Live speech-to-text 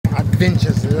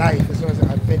adventurous life. It's not an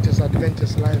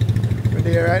adventurous life. We're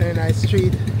there right in the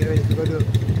street, you know, if you go to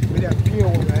with a pure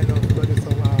one right now, we go to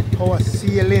some power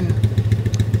sailing.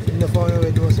 In the phone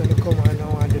we do so they come and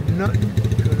now and do nothing.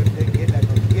 So they get that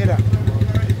together.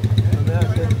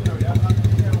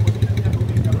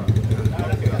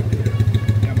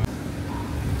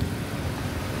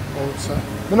 Outside.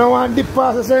 I don't want to dip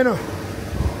past the say no. I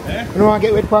don't want to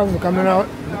get wet past because I don't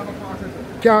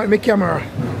can't make camera.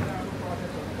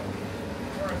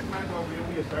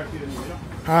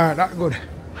 Alright, that's good.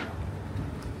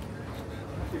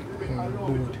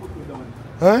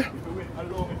 Huh?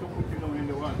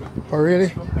 Oh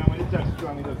really?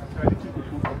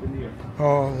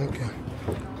 Oh okay.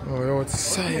 Oh we're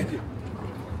outside.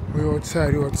 We're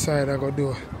outside I gotta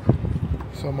do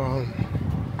some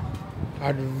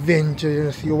adventure, you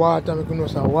know, see water, I can know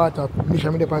some water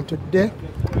mission me up today.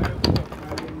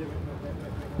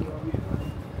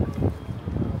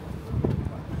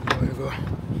 There you go.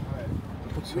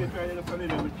 Put some.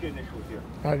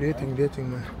 Ah, dating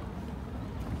man.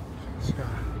 So,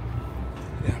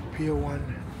 yeah, pure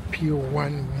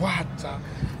one water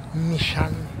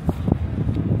mission.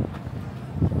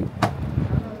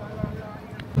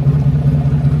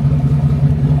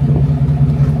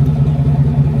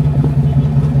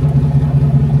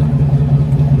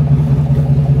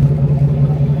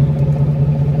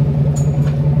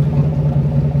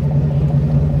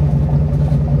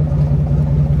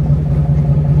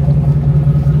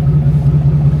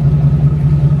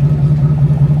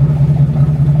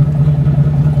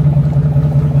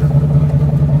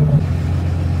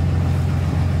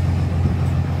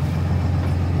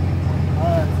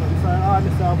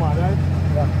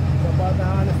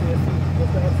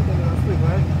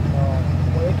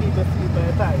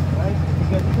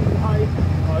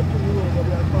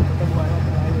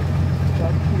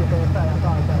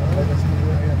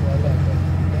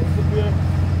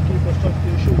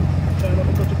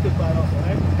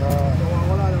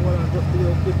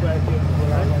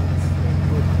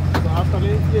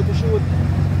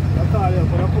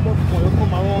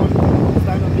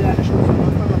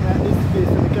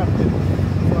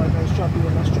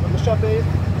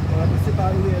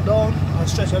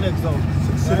 Stretch your legs down.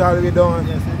 Sit all the way down.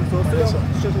 Yes, so stretch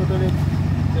out the legs.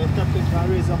 The captain can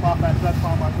raise up off that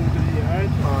platform and go to the air,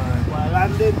 right? Alright. While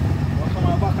landing, we'll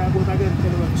come back and go again.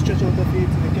 Tell you stretch out the feet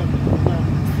to the captain.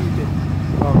 Seated.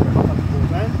 Okay. Back at the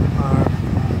boat, right? Alright.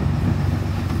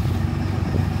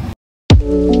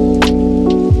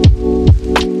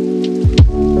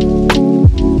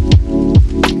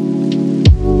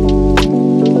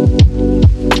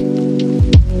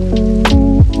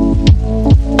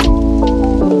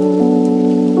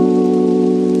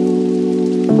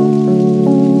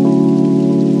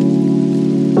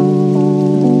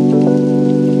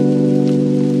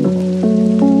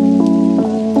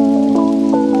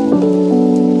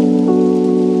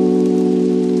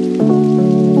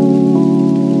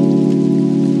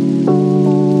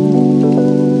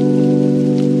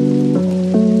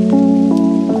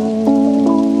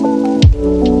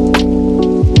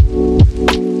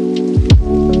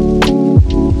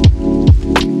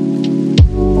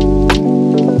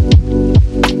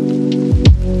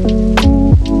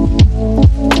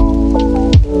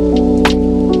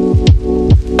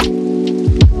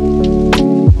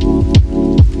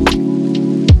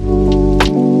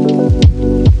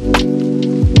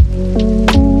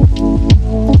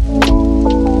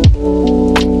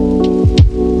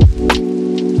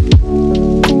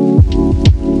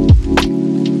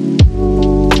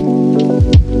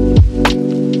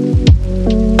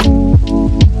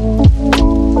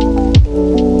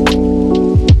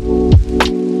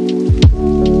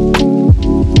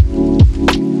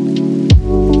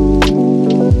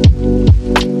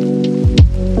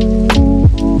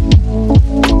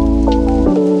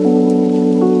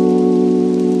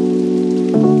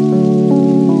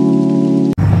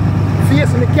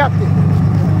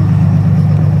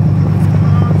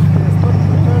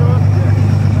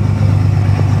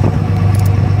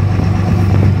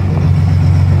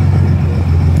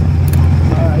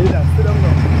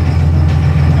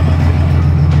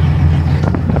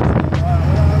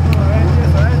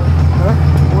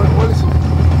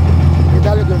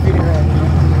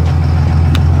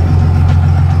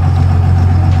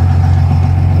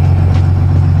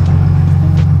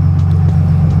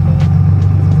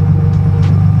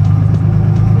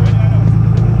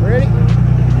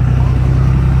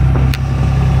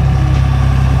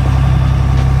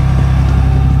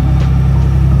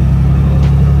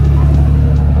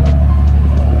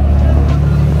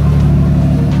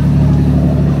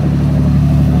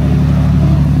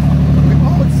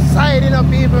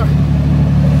 So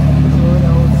the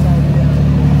outside there.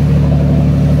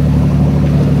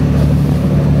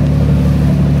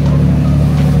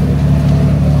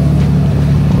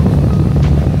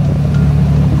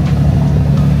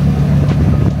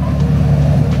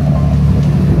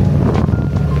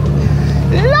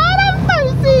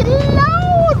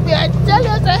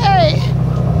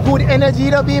 Good energy,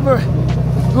 though, people.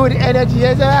 Good energy.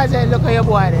 As I said, look at your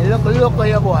boy there. Look at your boy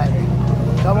there.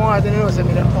 Come on, you know, say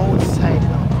me the outside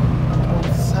now.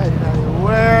 Outside of the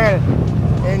world.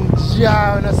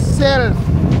 Enjoy yourself.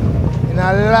 In a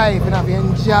life, you have to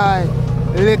enjoy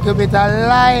a little bit of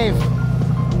life.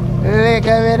 Little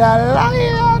bit of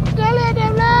life. I'm telling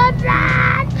them that.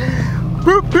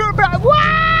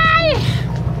 Why?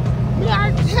 I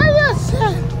tell you,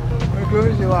 sir.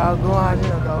 Close you are going, you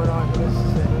know, going on.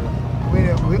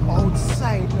 We're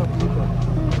outside, you know, people.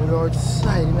 We're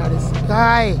outside in the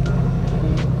sky.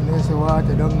 And there's the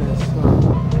water down there. So,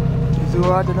 there's the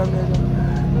water down there.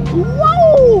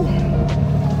 Whoa!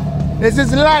 This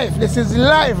is life. This is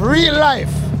life. Real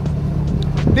life.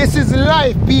 This is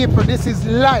life, people. This is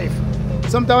life.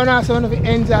 Sometimes I say, I want to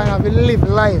enjoy and have to live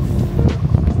life.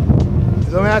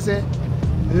 So when I say,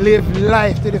 live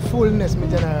life to the fullness, my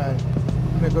general.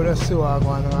 I'm going to see what I'm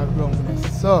going to have down there.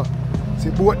 So, see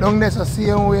boat down there the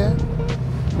same way.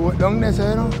 Boat down there,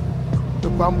 you know.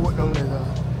 Look one boat down there.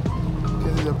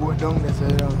 This is a boat down there,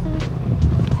 you know.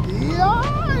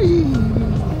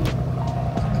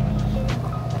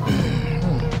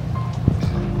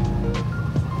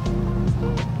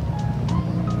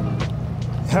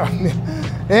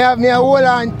 They have me a hold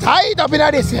on tight up in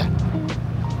this here.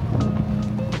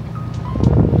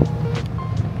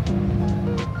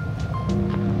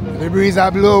 The breeze a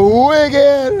blow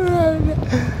wicked.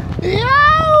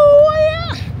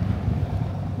 Yeah.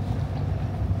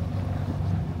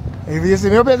 If you see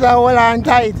me up here, hold on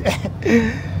tight.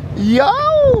 Yo.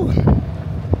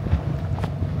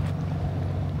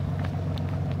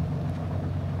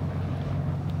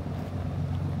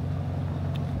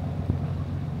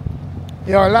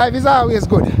 Your life is always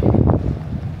good.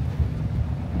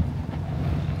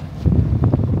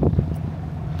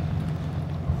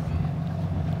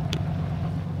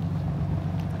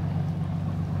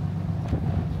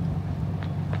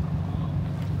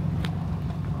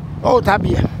 Out of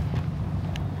here.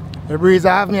 The breeze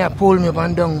have me and pull me up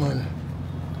and down, man.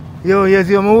 Yo, you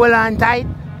see me hold on tight?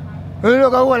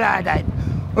 Look at hold on tight.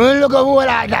 Look at hold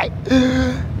on tight.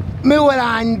 Me hold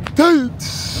on tight.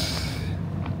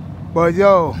 But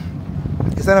yo,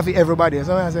 it's not for everybody. That's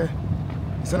what I say.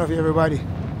 It's not for everybody.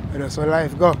 That's how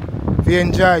life go. If you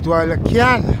enjoy it while you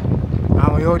can,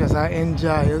 and you just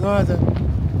enjoy. You know what I say?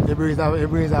 The breeze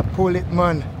a pull it,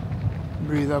 man. The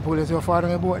breeze a pull it. So far on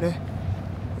the boat there.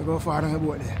 You go far on the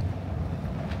boat there.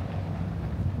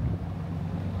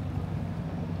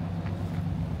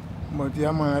 But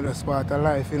yeah, man, that's part of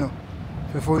life, you know.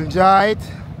 If you enjoy it,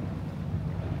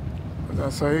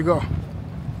 that's how you go.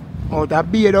 Out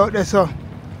of beer out there, so.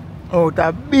 Out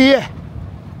of beer.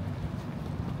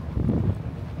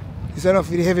 It's enough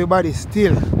for everybody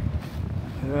still. You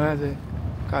know what I say?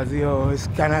 Because yo, it's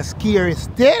kind of scary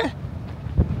still.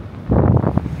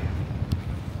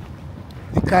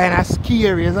 It's kind of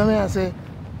scary, you know what I say?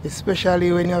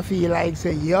 Especially when you feel like,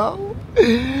 say, yo,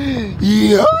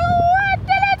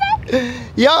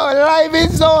 yo, life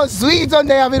is so sweet. Sometimes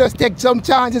you have to just take some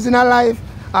chances in our life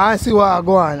and see what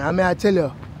go on. I mean, I tell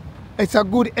you. It's a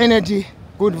good energy,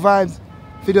 good vibes.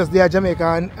 If you just there Jamaica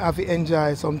and have to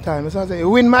enjoy sometimes. So I say, the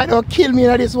wind might not kill me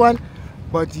in this one,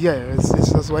 but yeah, it's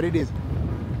just what it is.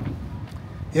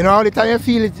 You know, all the time you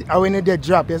feel it when you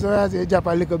drop, you so I say drop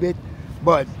a little bit,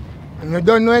 but when you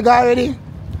don't know it already,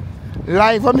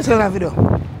 life, what me say have to do?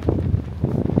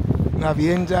 You have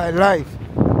to enjoy life.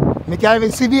 I can't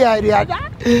even see the idea of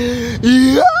that.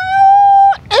 Yo!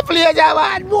 If you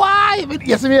bad boy!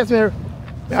 Yes, me.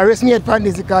 I resonate on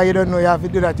this because you don't know you have to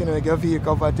do that, you know, you can feel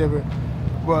comfortable.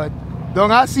 But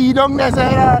don't I see down there say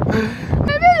that.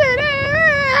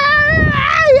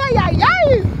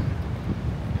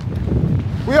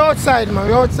 We outside, man,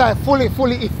 we outside fully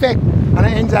effect and I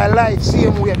enjoy life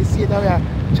same way, the same way I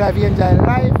try to enjoy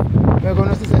life. We're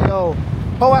gonna say, yo,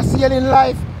 power sailing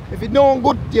life, if it don't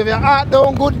good, if your heart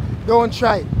don't good, don't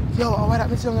try. Yo, what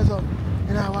happened to you in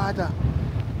the water?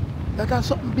 That's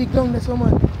something big down there, so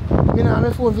man. I have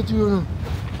my phone for you now.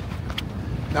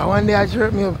 That one day I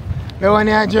jerk me up. That one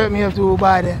day I jerk me up too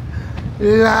bad.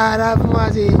 Lord of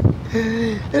mercy.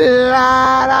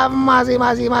 Lord of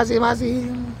mercy.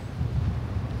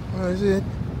 That's it.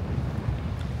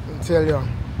 I tell you.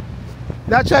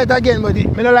 That try it again, but I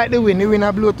don't like the wind. The wind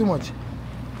I blow too much.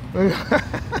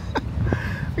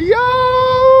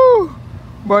 Yo!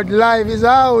 But life is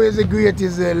always the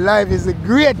greatest. Life is the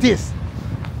greatest.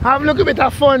 Have a little bit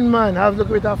of fun, man. Have a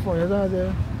little bit of fun. You know what I'm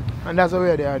saying? And that's what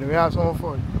we're there. We have some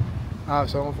fun. Have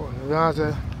some fun. You know what I'm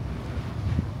saying?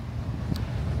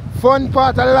 Fun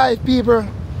part of life, people.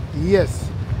 Yes.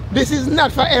 This is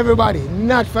not for everybody.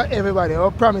 Not for everybody. I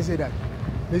promise you that.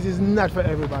 This is not for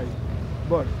everybody.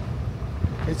 But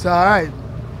it's alright.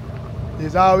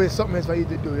 There's always something for you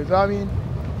to do. You know what I mean?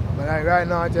 But like right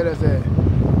now, I tell you, say,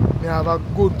 I have a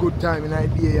good time in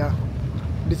Iberia.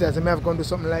 This is, I have gone do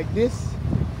something like this.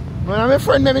 When I'm a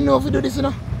friend, let me know if you do this, you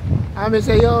know. And I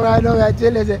say, yo, right now, I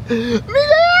tell you, say,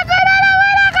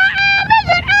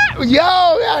 yo,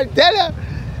 I tell you,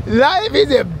 life is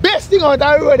the best thing out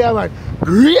of the road, man.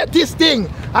 Greatest thing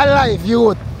in life,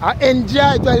 youth. I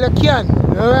enjoy it while you can. You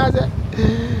know what I say?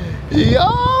 Yo,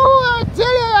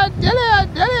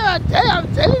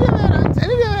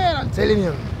 I'm telling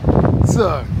you.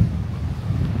 So,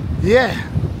 yeah.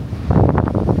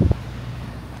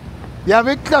 You have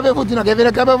a clap your foot, you know, give it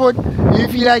a clap your foot, you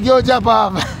feel like you jump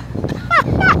off.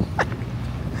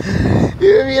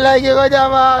 You feel like you go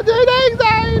jump off to the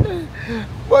inside.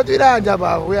 But we don't jump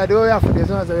off. We are doing what we have to do.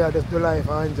 So we have to do life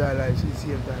and enjoy life at the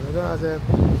same time. You know what I say?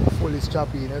 Fully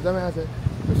strap in. You know what I say?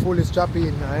 We fully strap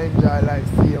in and enjoy life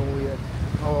same way.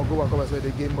 I'll go back over so the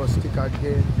game must stick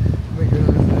again. Make it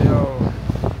say, yo.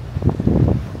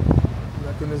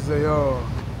 Nothing to say, yo.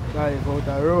 Life out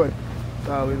the road. It's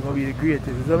always going to be the greatest.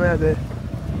 You know what I say?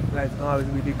 Life will always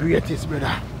be the greatest,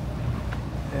 brother.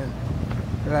 And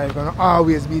life going to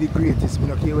always be the greatest. I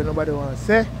don't care what nobody wants to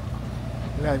say.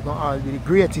 Life going to always be the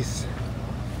greatest.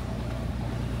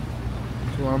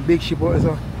 So one big ship out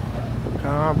there, can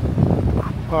have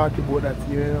party boat that's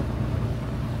here, you know.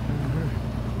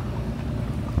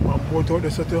 One boat out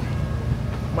there, so too.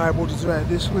 My boat is right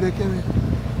this way, they came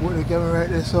boat they came right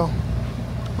there, so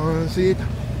I want to see it.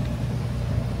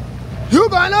 You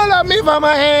gonna love me for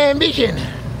my ambition. Yeah,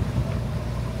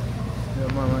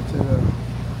 mama tell her,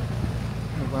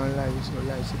 I'm gonna lie, it's no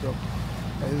lie, sit up.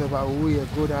 It's about weird,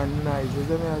 good and nice. You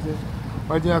see me, I say,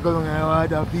 what you going to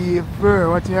water paper?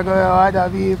 What you going to water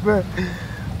paper?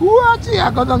 What you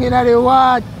going to in the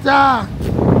water?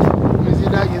 You see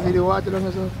that? You see the water down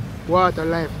there? Water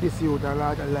life, this youth and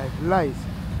water life. Life.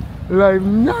 Life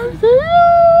nice.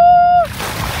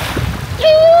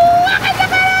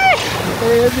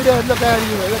 Hey, you see that? Look at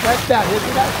you. Look at that. You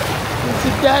see that? You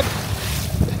see that?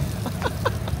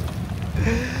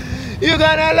 You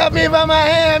gonna love me for my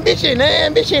ambition,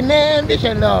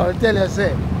 Lord. Tell you,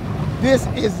 say, this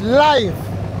is life.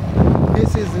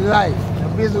 This is life.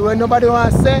 And this is when nobody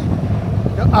wants to say,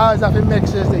 you always have to make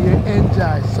sure that you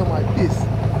enjoy some of this.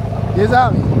 You see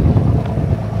me?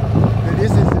 But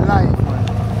this is life, man.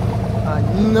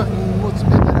 And nothing much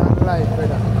better than life,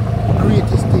 brother. The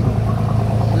greatest thing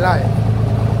is life.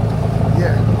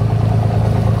 Yeah.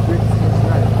 The greatest thing is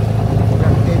life. You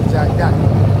gotta enjoy that.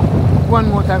 One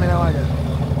more time in a while.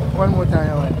 One more time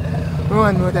in a while.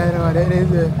 One more time in a while. Then they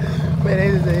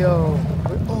say, yo,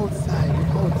 we're outside.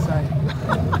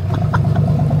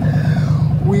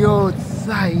 We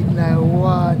outside in the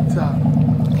water.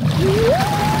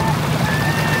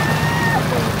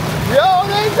 Yo,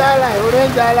 we enjoy life.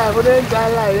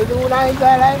 You do not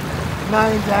enjoy life?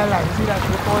 Not enjoy life. See that?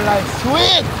 Look how life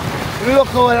sweet.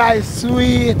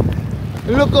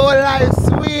 Look how life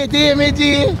sweet,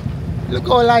 Image. Look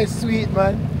how life's sweet,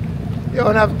 man. You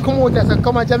wanna come out and say,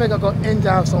 come to Jamaica, go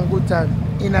enjoy some good time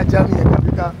in a Jamaica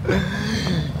because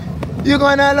you're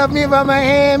gonna love me for my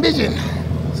ambition.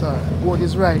 So, boat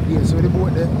is right there. So the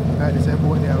boat there, like they say,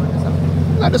 boat there.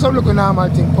 Like there's some look normal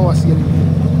thing, power sailing.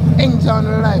 Enjoy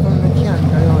the life when you can,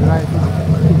 because your life is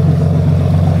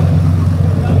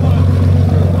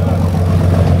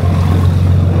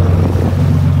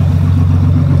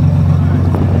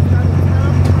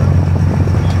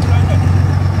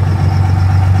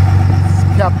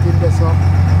Captain this up.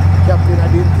 Captain I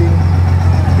didn't think.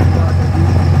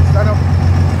 Stand up.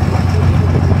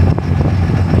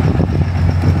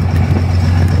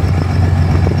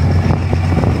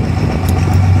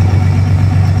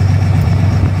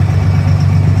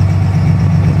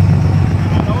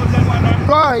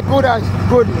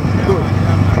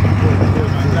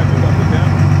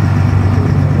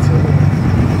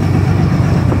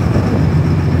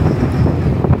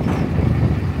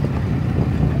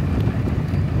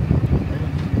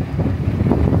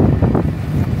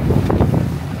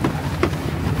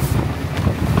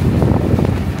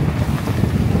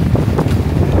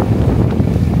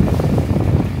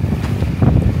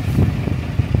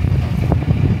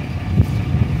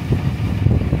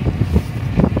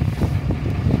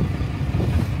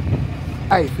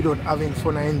 life without having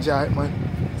fun and enjoy it,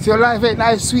 man. See your life,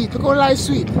 life sweet. Look how life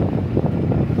sweet.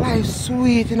 Life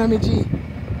sweet, you know me, G.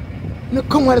 No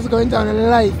come on, let's go enjoy the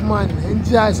life, man.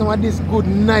 Enjoy some of this good,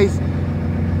 nice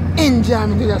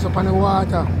enjoyment just up on the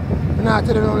water. And I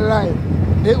tell you no lie.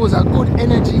 There was a good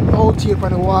energy out here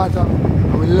on the water.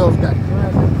 And we love that.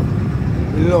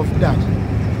 We love that.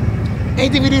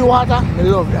 Anything we do in water, we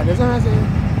love that. That's what I'm saying?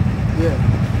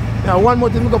 Yeah. Now one more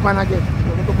thing we go on again.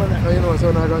 We go on, you know,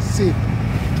 so now I just see.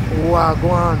 Wow, go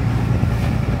on.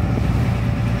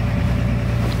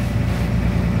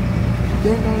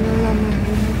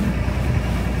 Then